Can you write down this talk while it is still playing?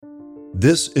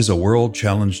This is a World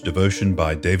Challenge devotion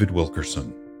by David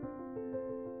Wilkerson.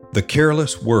 The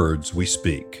careless words we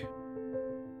speak.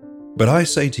 But I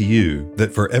say to you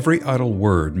that for every idle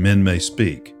word men may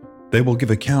speak, they will give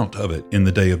account of it in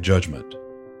the day of judgment.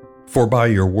 For by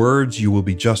your words you will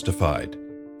be justified,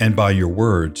 and by your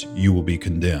words you will be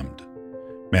condemned.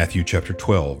 Matthew chapter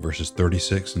 12, verses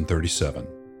 36 and 37.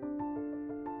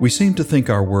 We seem to think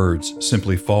our words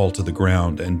simply fall to the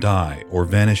ground and die, or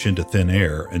vanish into thin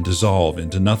air and dissolve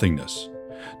into nothingness.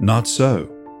 Not so.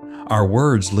 Our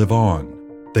words live on.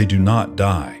 They do not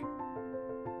die.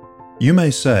 You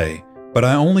may say, "But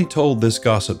I only told this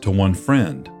gossip to one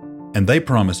friend, and they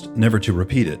promised never to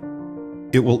repeat it.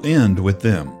 It will end with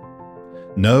them."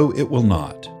 No, it will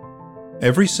not.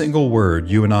 Every single word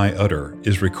you and I utter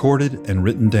is recorded and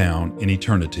written down in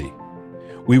eternity.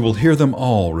 We will hear them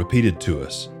all repeated to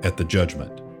us at the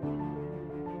judgment.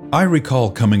 I recall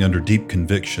coming under deep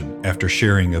conviction after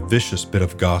sharing a vicious bit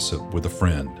of gossip with a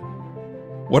friend.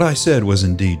 What I said was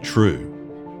indeed true.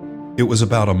 It was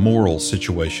about a moral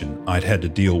situation I'd had to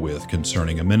deal with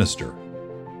concerning a minister.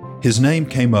 His name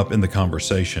came up in the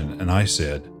conversation, and I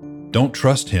said, "Don't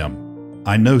trust him.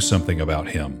 I know something about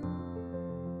him."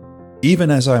 Even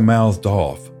as I mouthed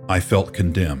off, I felt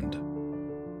condemned.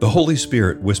 The Holy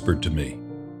Spirit whispered to me,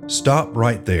 "Stop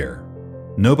right there.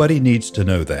 Nobody needs to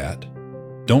know that.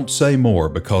 Don't say more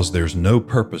because there's no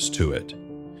purpose to it.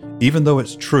 Even though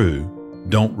it's true,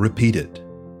 don't repeat it."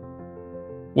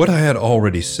 What I had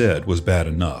already said was bad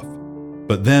enough,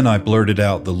 but then I blurted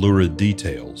out the lurid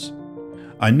details.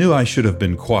 I knew I should have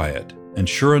been quiet, and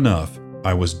sure enough,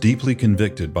 I was deeply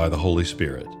convicted by the Holy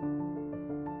Spirit.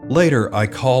 Later, I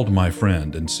called my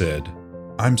friend and said,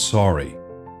 "I'm sorry.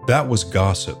 That was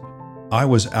gossip. I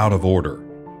was out of order.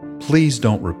 Please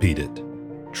don't repeat it.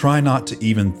 Try not to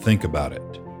even think about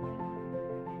it."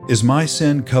 Is my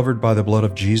sin covered by the blood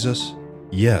of Jesus?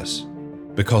 Yes,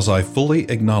 because I fully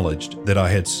acknowledged that I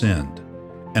had sinned,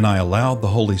 and I allowed the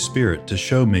Holy Spirit to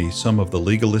show me some of the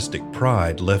legalistic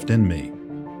pride left in me.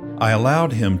 I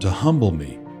allowed Him to humble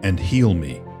me and heal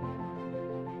me.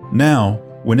 Now,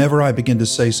 whenever I begin to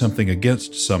say something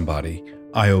against somebody,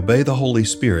 I obey the Holy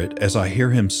Spirit as I hear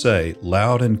Him say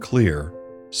loud and clear,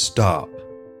 "Stop."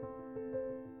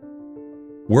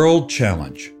 World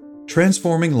Challenge: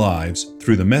 Transforming Lives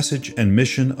Through the Message and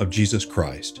Mission of Jesus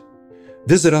Christ.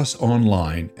 Visit us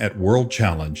online at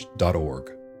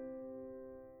worldchallenge.org.